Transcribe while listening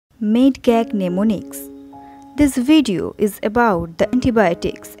Mid-gag mnemonics. This video is about the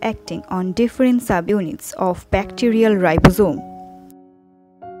antibiotics acting on different subunits of bacterial ribosome.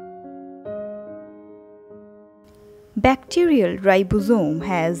 Bacterial ribosome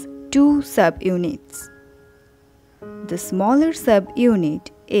has two subunits. The smaller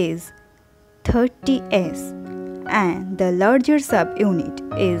subunit is 30S and the larger subunit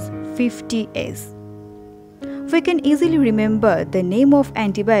is 50S. We can easily remember the name of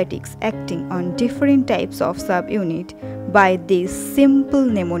antibiotics acting on different types of subunit by these simple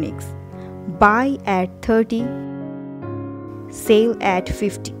mnemonics. Buy at 30, sell at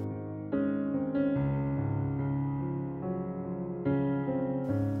 50.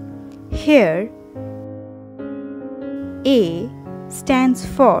 Here, A stands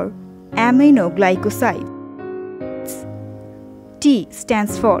for Aminoglycosides. T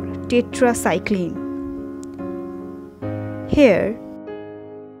stands for Tetracycline. Here,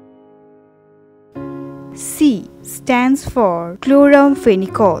 C stands for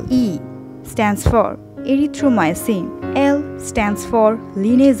Chloramphenicol. E stands for Erythromycin. L stands for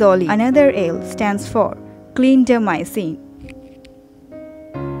Linezolid. Another L stands for cLindamycin.